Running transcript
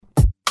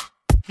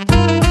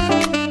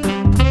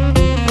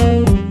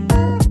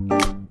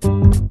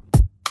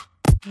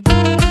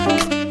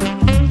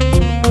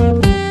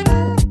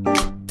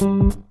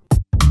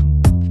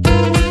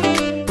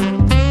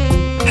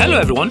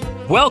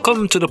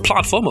welcome to the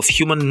platform of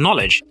human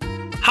knowledge.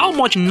 How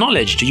much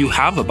knowledge do you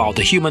have about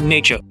the human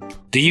nature?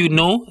 Do you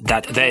know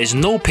that there is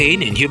no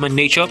pain in human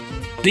nature?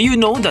 Do you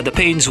know that the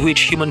pains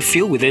which humans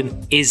feel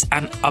within is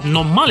an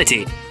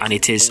abnormality and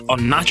it is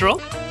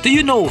unnatural? Do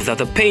you know that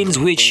the pains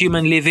which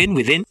humans live in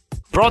within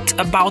brought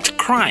about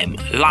crime,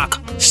 lack,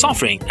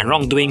 suffering, and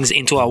wrongdoings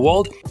into our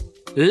world?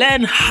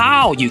 Learn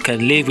how you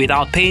can live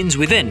without pains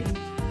within,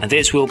 and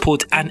this will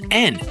put an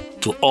end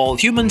to all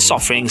human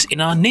sufferings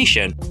in our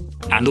nation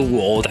and the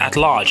world at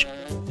large.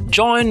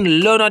 Join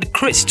Leonard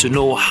Chris to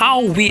know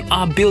how we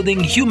are building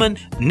human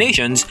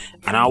nations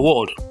and our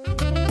world.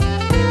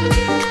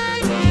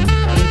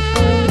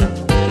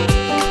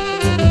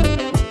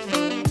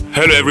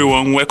 Hello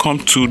everyone, welcome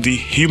to the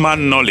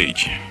human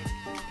knowledge.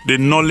 The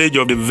knowledge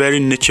of the very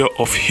nature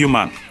of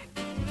human.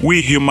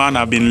 We human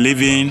have been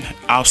living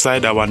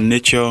outside our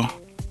nature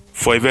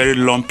for a very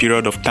long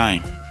period of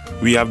time.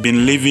 We have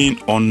been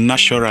living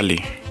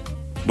unnaturally,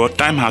 but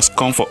time has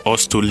come for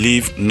us to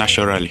live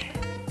naturally.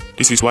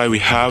 This is why we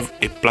have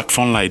a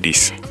platform like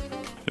this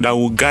that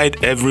will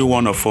guide every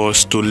one of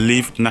us to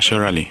live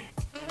naturally.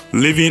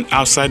 Living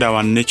outside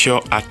our nature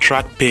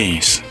attracts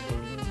pains.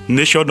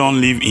 Nature don't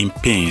live in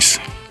pains.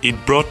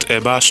 It brought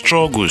about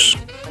struggles.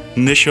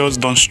 Natures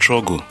don't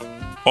struggle.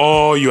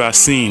 All you are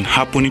seeing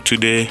happening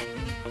today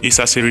is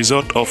as a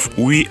result of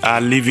we are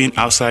living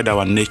outside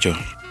our nature.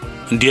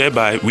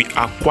 Thereby, we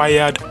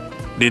acquired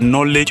the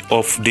knowledge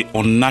of the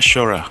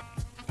unnatural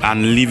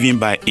and living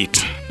by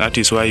it. That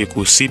is why you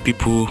could see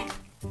people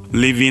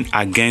living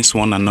against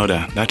one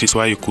another. That is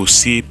why you could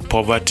see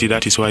poverty.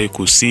 That is why you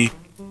could see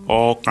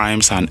all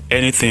crimes and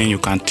anything you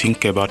can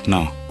think about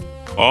now.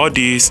 All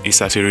this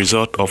is as a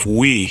result of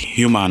we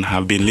humans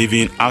have been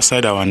living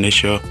outside our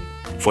nature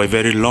for a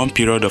very long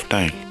period of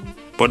time.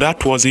 But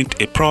that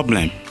wasn't a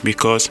problem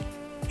because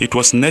it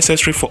was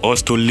necessary for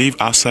us to live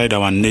outside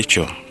our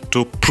nature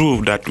to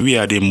prove that we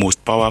are the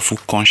most powerful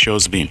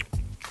conscious being.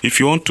 If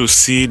you want to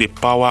see the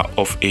power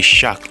of a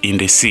shark in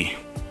the sea,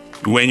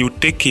 when you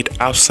take it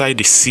outside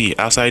the sea,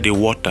 outside the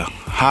water,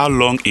 how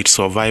long it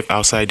survives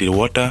outside the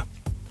water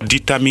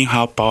determine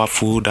how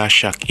powerful that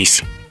shark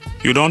is.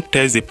 You don't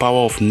test the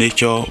power of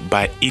nature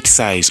by its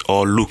size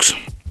or looks,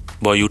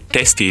 but you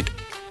test it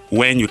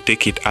when you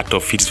take it out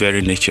of its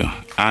very nature.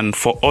 And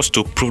for us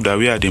to prove that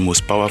we are the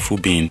most powerful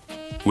being,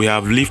 we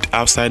have lived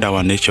outside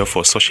our nature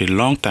for such a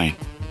long time.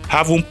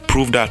 Having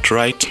proved that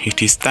right,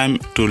 it is time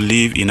to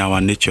live in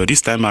our nature.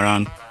 This time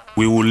around,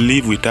 we will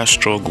live without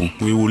struggle.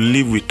 We will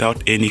live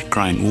without any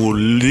crime. We will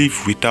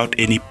live without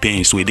any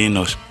pains within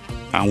us.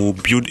 And we'll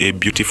build a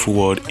beautiful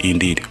world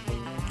indeed.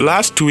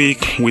 Last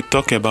week, we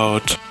talked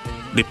about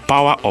the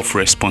power of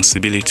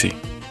responsibility.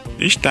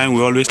 Each time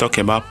we always talk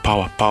about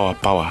power.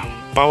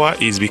 Power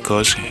is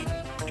because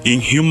in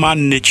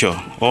human nature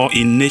or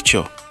in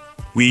nature,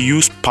 we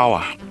use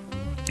power.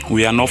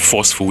 We are not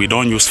forceful. We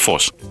don't use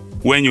force.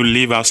 When you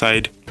live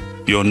outside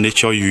your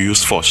nature, you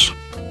use force.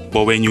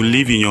 But when you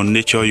live in your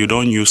nature, you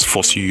don't use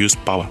force, you use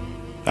power.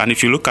 And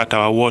if you look at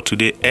our world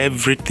today,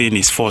 everything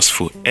is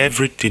forceful.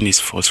 Everything is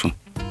forceful.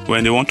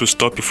 When they want to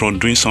stop you from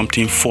doing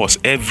something, force.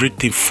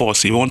 Everything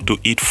force. You want to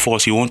eat,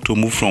 force. You want to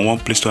move from one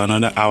place to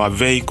another. Our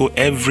vehicle,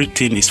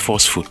 everything is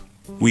forceful.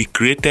 We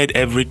created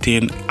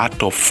everything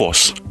out of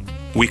force.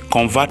 We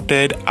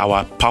converted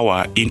our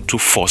power into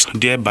force.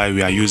 Thereby,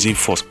 we are using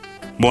force.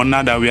 But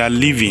now that we are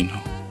living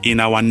in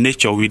our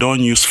nature, we don't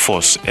use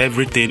force.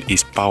 Everything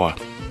is power.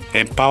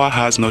 And power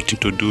has nothing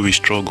to do with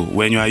struggle.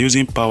 When you are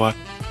using power,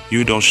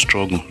 you don't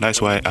struggle. That's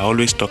why I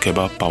always talk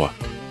about power.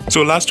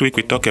 So last week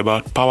we talked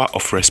about power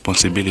of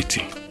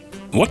responsibility.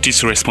 What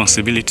is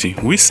responsibility?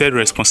 We said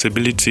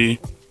responsibility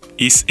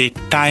is a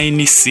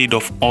tiny seed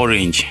of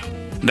orange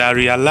that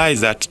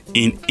realizes that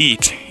in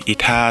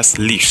it has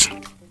leaves.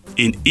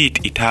 In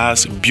it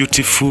has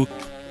beautiful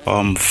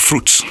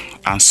fruits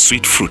and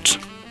sweet fruit.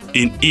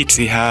 In it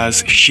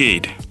has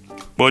shade.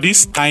 But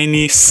this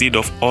tiny seed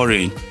of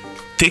orange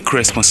take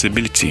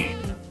responsibility,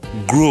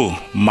 grow,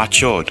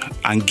 matured,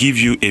 and give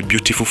you a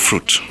beautiful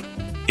fruit,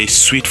 a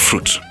sweet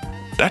fruit.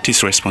 That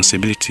is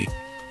responsibility.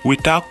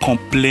 Without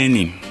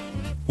complaining,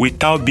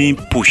 without being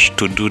pushed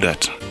to do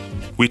that,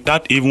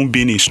 without even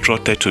being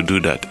instructed to do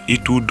that,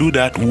 it will do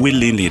that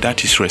willingly.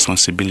 That is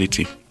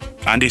responsibility.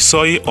 And the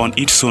soil on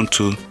its own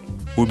too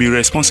will be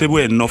responsible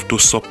enough to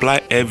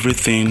supply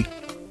everything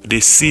the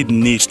seed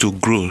needs to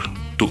grow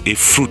to a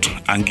fruit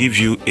and give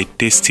you a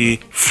tasty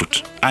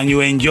fruit. And you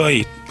enjoy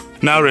it.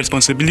 Now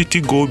responsibility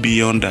go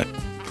beyond that.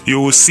 You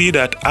will see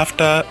that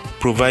after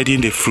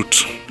providing the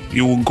fruit,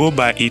 you will go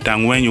by it,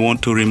 and when you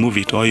want to remove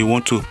it or you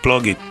want to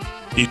plug it,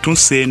 it won't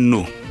say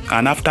no.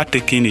 And after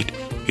taking it,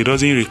 it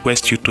doesn't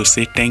request you to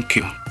say thank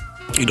you.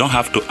 You don't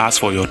have to ask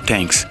for your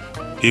thanks.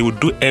 It will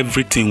do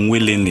everything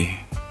willingly.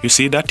 You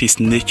see, that is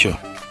nature.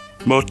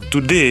 But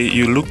today,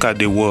 you look at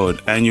the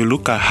world and you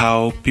look at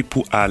how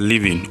people are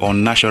living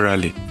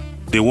unnaturally.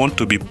 They want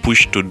to be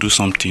pushed to do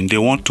something. They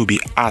want to be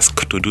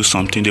asked to do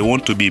something. They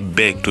want to be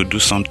begged to do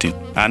something.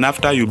 And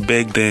after you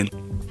beg them,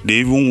 they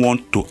even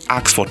want to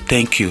ask for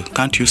thank you.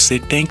 Can't you say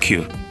thank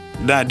you?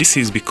 This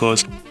is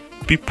because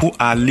people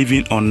are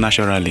living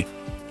unnaturally.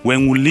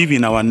 When we live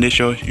in our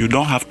nature, you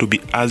don't have to be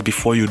asked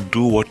before you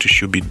do what you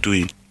should be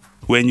doing.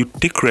 When you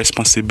take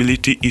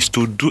responsibility, is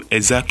to do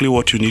exactly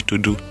what you need to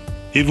do,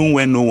 even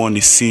when no one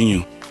is seeing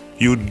you.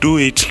 You do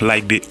it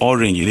like the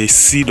orange, the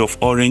seed of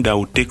orange that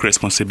will take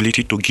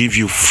responsibility to give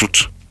you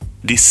fruit.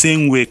 The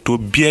same way to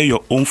bear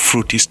your own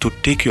fruit is to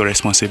take your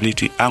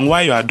responsibility. And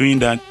while you are doing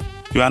that,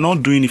 you are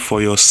not doing it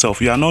for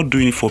yourself. You are not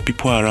doing it for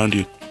people around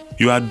you.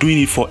 You are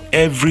doing it for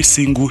every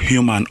single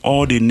human,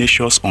 all the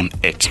nations on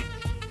earth.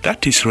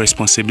 That is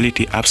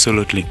responsibility,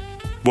 absolutely.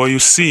 But you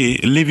see,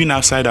 living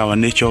outside our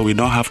nature, we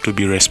don't have to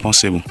be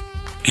responsible.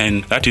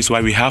 And that is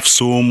why we have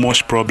so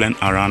much problem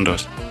around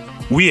us.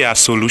 We are a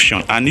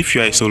solution. And if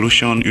you are a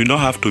solution, you don't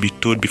have to be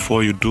told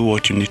before you do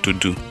what you need to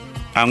do.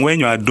 And when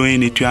you are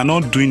doing it, you are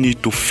not doing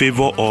it to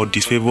favor or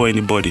disfavor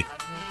anybody.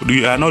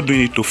 You are not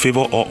doing it to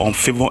favor or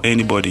unfavor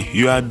anybody.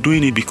 You are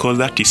doing it because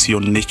that is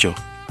your nature.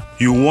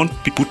 You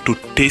want people to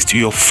taste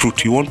your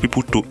fruit. You want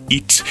people to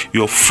eat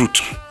your fruit.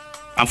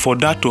 And for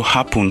that to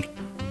happen,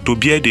 to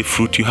bear the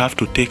fruit, you have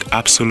to take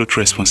absolute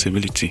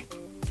responsibility.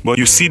 But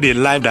you see the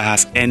life that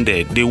has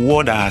ended, the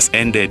world that has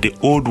ended, the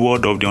old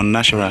world of the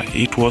unnatural,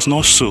 it was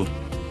not so.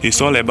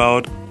 It's all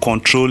about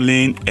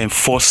controlling,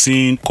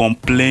 enforcing,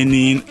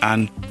 complaining,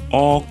 and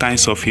all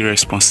kinds of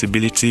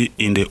irresponsibility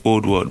in the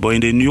old world. But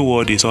in the new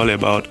world, it's all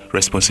about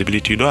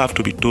responsibility. You don't have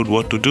to be told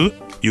what to do.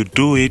 You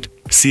do it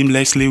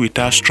seamlessly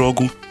without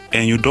struggle,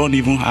 and you don't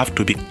even have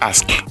to be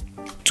asked.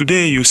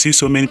 Today, you see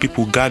so many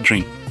people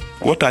gathering.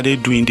 What are they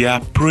doing? They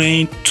are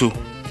praying to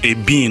a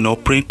being or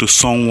praying to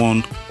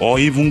someone, or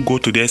even go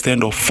to the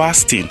extent of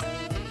fasting.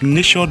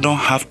 Nature don't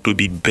have to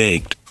be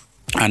begged,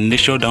 and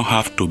nature don't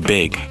have to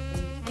beg.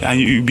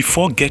 And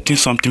before getting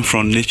something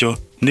from nature,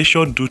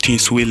 nature do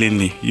things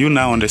willingly. You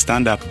now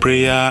understand that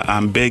prayer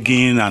and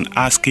begging and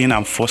asking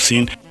and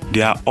forcing,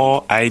 they are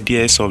all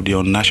ideas of the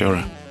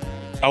unnatural.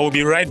 I will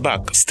be right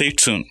back. Stay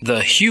tuned.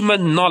 The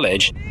human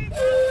knowledge.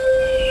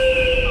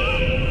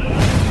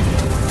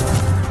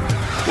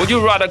 Would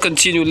you rather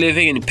continue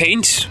living in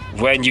pains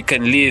when you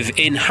can live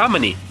in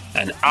harmony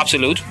and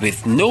absolute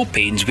with no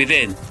pains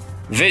within?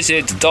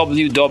 Visit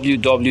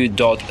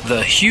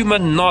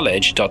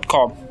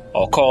www.thehumannowledge.com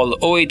or call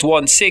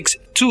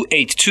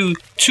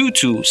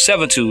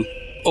 0816-282-2272,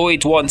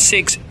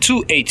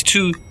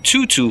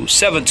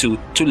 0816-282-2272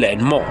 to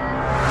learn more.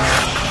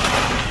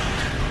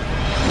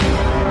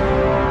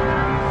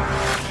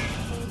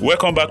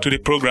 Welcome back to the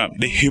program,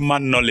 The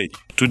Human Knowledge.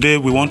 Today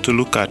we want to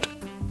look at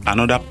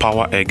another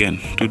power again.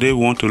 Today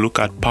we want to look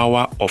at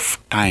power of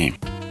time.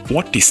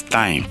 What is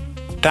time?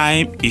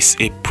 Time is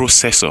a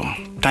processor.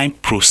 Time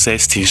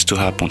processes things to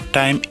happen.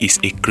 Time is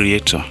a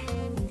creator.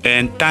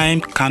 And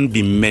time can't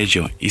be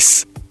measured.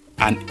 It's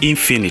an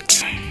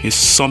infinite. It's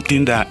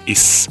something that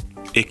is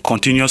a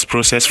continuous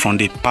process from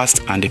the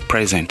past and the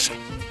present.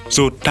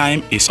 So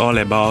time is all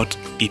about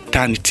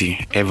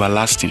eternity,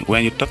 everlasting.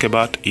 When you talk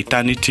about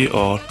eternity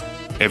or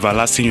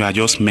everlasting, you are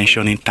just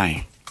mentioning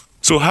time.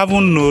 So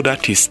having known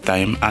that is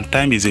time, and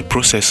time is a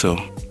processor,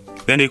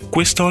 then the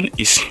question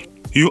is,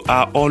 you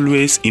are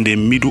always in the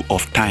middle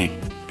of time,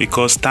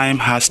 because time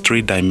has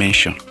 3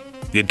 dimensions.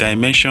 The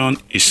dimension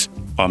is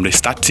the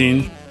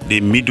starting, the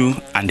middle,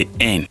 and the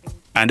end.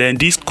 And then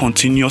this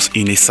continues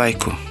in a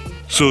cycle.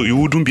 So you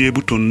wouldn't be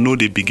able to know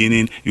the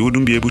beginning, you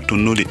wouldn't be able to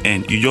know the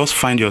end. You just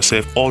find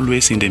yourself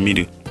always in the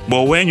middle.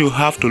 But when you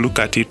have to look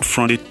at it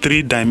from the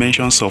 3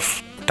 dimensions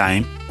of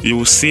time, you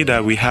will see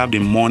that we have the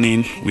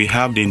morning, we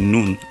have the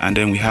noon, and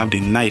then we have the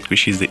night,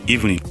 which is the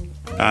evening.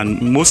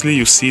 And mostly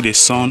you see the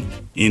sun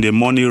in the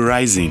morning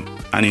rising,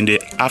 and in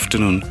the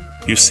afternoon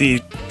you see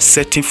it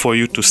setting for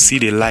you to see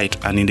the light,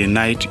 and in the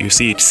night you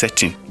see it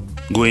setting,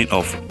 going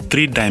off.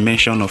 3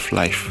 dimensions of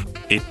life.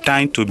 A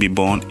time to be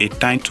born, a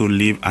time to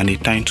live, and a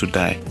time to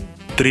die.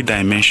 3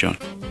 dimensions.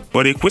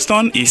 But the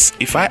question is,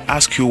 if I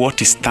ask you what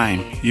is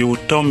time, you will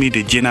tell me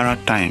the general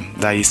time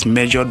that is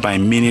measured by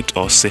minutes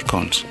or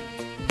seconds.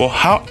 But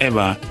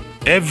however,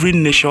 every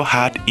nature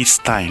had its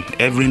time.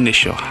 Every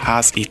nature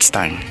has its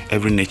time.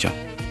 Every nature.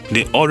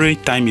 The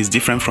orange time is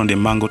different from the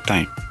mango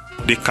time.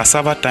 The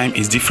cassava time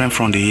is different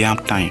from the yam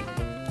time.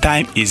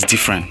 Time is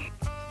different.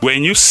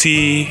 When you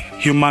see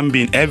human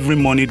being, every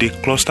morning they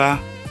cluster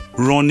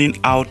running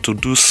out to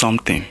do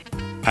something,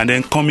 and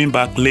then coming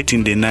back late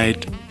in the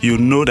night, you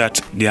know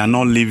that they are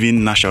not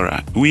living natural.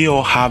 We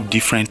all have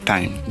different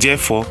time.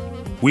 Therefore,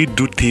 we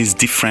do things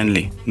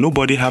differently.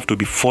 Nobody have to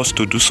be forced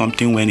to do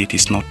something when it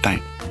is not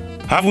time.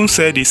 Having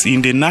said this,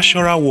 in the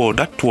natural world,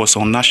 that was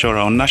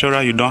unnatural.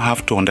 Unnatural, you don't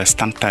have to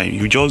understand time.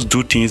 You just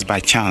do things by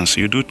chance.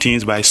 You do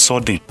things by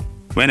sudden.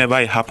 Whenever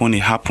it happens,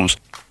 it happens.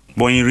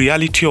 But in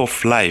reality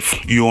of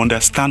life, you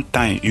understand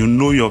time. You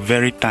know your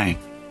very time.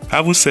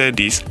 Having said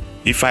this,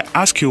 if I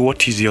ask you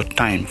what is your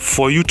time,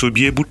 for you to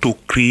be able to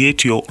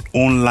create your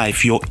own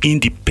life, your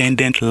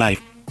independent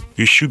life,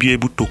 you should be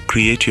able to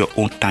create your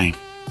own time.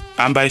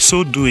 And by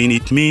so doing,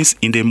 it means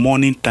in the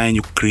morning time,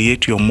 you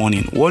create your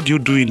morning. What do you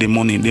do in the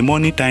morning? The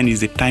morning time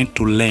is the time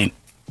to learn.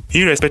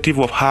 Irrespective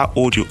of how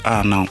old you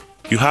are now,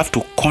 You have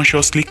to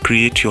consciously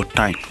create your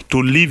time.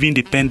 To live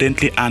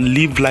independently and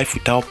live life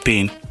without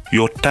pain,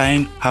 your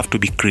time have to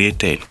be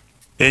created.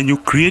 And you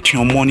create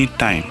your morning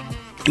time.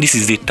 This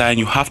is the time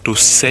you have to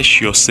search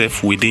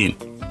yourself within.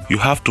 You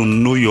have to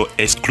know your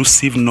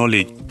exclusive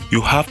knowledge.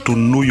 You have to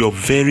know your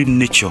very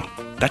nature.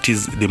 That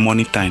is the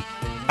morning time.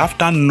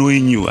 After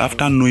knowing you,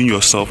 after knowing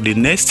yourself, the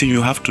next thing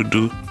you have to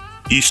do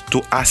is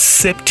to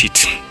accept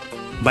it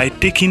by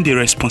taking the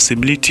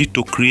responsibility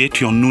to create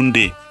your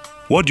noonday.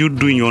 What you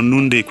do in your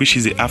noonday, which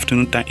is the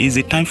afternoon time, is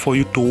the time for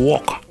you to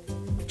work.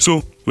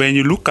 So when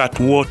you look at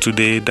world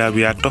today, that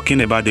we are talking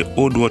about the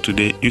old world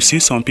today, you see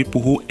some people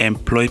who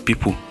employ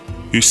people.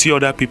 You see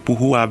other people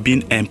who are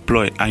being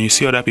employed, and you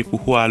see other people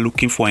who are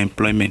looking for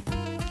employment.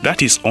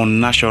 That is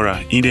unnatural.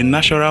 In the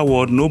natural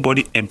world,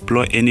 nobody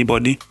employ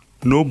anybody.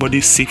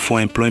 Nobody seek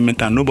for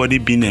employment, and nobody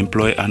being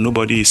employed, and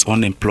nobody is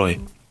unemployed.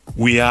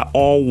 We are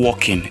all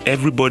working.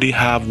 Everybody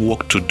have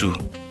work to do.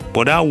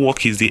 But that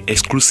work is the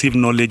exclusive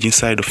knowledge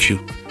inside of you.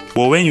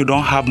 But when you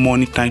don't have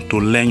morning time to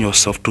learn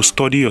yourself, to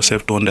study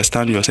yourself, to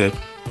understand yourself,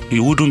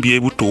 you wouldn't be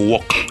able to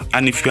work.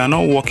 And if you are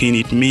not working,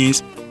 it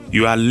means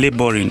you are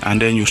laboring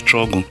and then you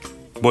struggle.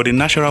 But the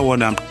natural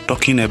world I'm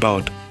talking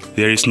about,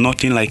 there is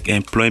nothing like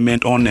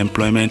employment,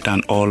 unemployment,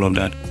 and all of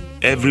that.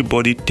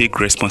 Everybody take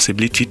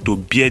responsibility to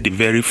bear the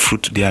very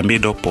fruit they are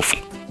made up of.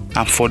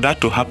 And for that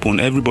to happen,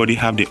 everybody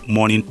have the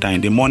morning time.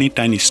 The morning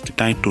time is the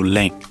time to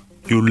learn.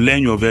 You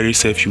learn your very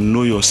self. You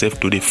know yourself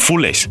to the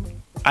fullest.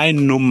 I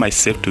know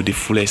myself to the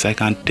fullest. I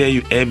can tell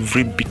you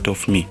every bit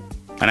of me.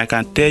 And I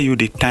can tell you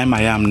the time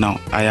I am now.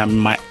 I am in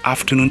my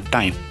afternoon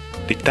time.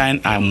 The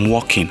time I'm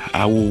working.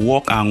 I will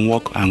work and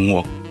work and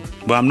work.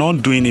 But I'm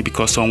not doing it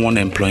because someone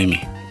employ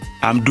me.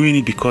 I'm doing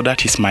it because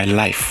that is my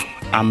life.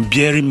 I'm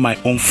bearing my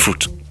own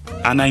fruit.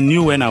 And I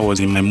knew when I was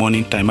in my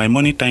morning time. My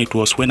morning time, it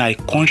was when I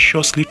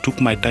consciously took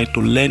my time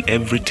to learn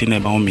everything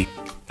about me.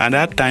 And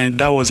that time,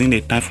 that wasn't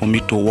a time for me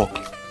to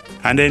work.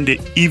 And then the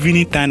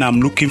evening time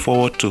I'm looking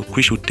forward to,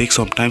 which will take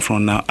some time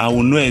from now, I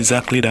will know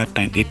exactly that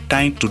time, the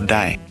time to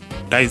die.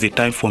 That is the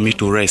time for me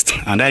to rest.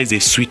 And that is the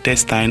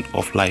sweetest time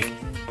of life.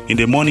 In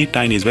the morning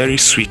time, it's very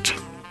sweet.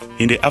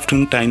 In the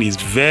afternoon time, it's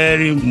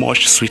very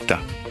much sweeter.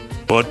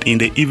 But in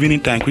the evening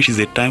time, which is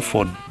the time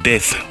for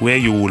death, where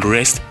you will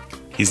rest,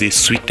 is the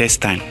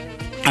sweetest time.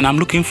 And I'm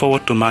looking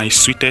forward to my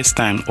sweetest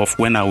time of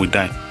when I will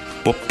die.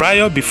 But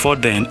before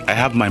then, I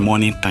have my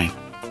morning time.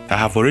 I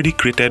have already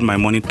created my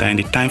morning time,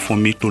 the time for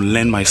me to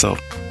learn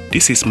myself.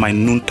 This is my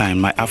noon time,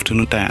 my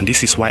afternoon time, and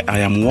this is why I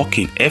am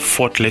working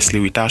effortlessly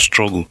without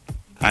struggle.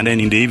 And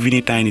then in the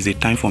evening time is a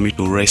time for me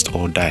to rest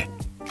or die.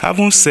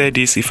 Having said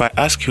this, if I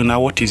ask you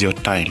now, what is your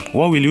time?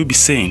 What will you be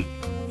saying?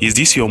 Is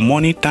this your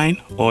morning time,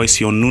 or is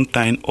your noon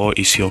time, or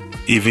is your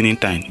evening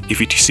time? If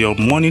it is your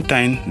morning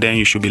time, then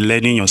you should be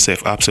learning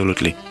yourself,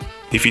 absolutely.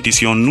 If it is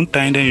your noon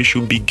time, then you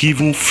should be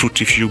giving fruit.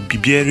 If you be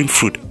bearing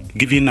fruit,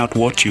 giving out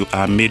what you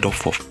are made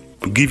up of.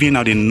 Giving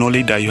out the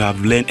knowledge that you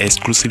have learned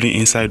exclusively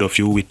inside of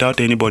you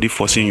without anybody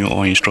forcing you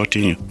or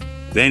instructing you.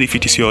 Then if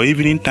it is your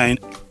evening time,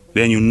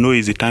 then you know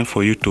it's the time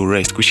for you to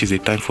rest, which is the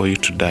time for you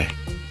to die.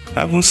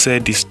 Having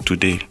said this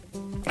today,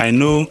 I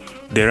know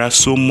there are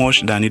so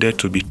much that needed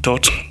to be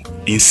taught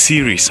in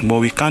series, but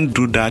we can't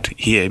do that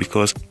here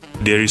because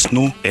there is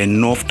no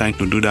enough time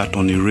to do that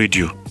on the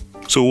radio.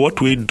 So what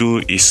we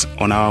do is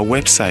on our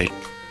website,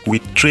 we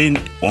train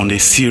on a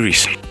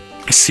series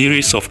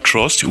of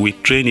trust. We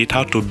train it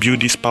how to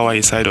build this power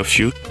inside of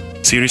you,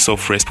 series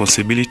of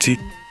responsibility,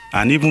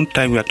 and even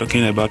time we are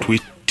talking about, we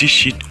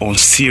teach it on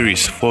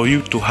series for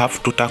you to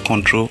have total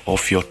control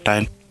of your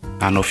time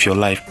and of your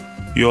life.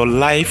 Your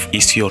life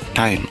is your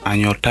time,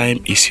 and your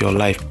time is your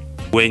life.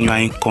 When you are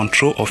in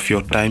control of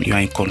your time, you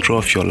are in control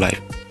of your life.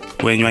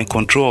 When you are in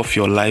control of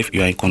your life,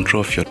 you are in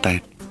control of your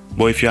time.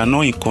 But if you are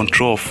not in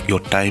control of your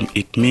time,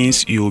 it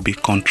means you will be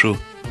controlled,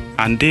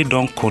 and they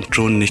don't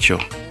control nature.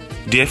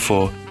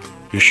 Therefore,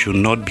 you should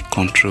not be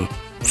controlled.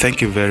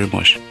 Thank you very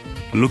much.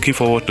 Looking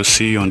forward to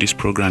see you on this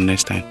program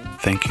next time.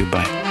 Thank you.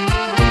 Bye.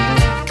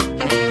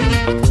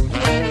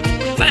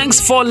 Thanks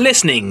for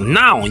listening.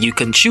 Now you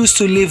can choose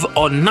to live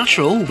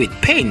unnatural with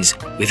pains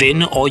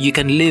within, or you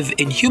can live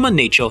in human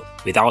nature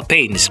without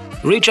pains.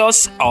 Reach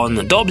us on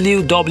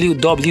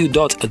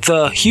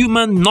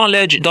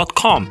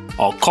www.thehumanknowledge.com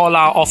or call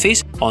our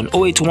office on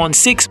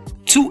 0816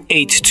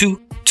 282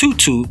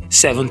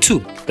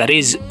 2272. That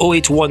is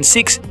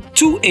 0816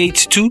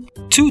 282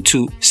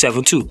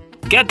 2272.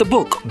 Get the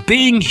book,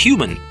 Being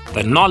Human.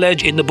 The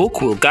knowledge in the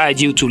book will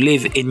guide you to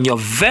live in your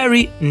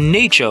very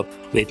nature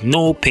with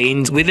no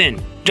pains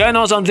within. Join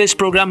us on this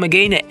program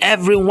again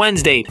every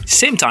Wednesday,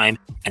 same time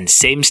and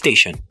same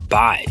station.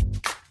 Bye.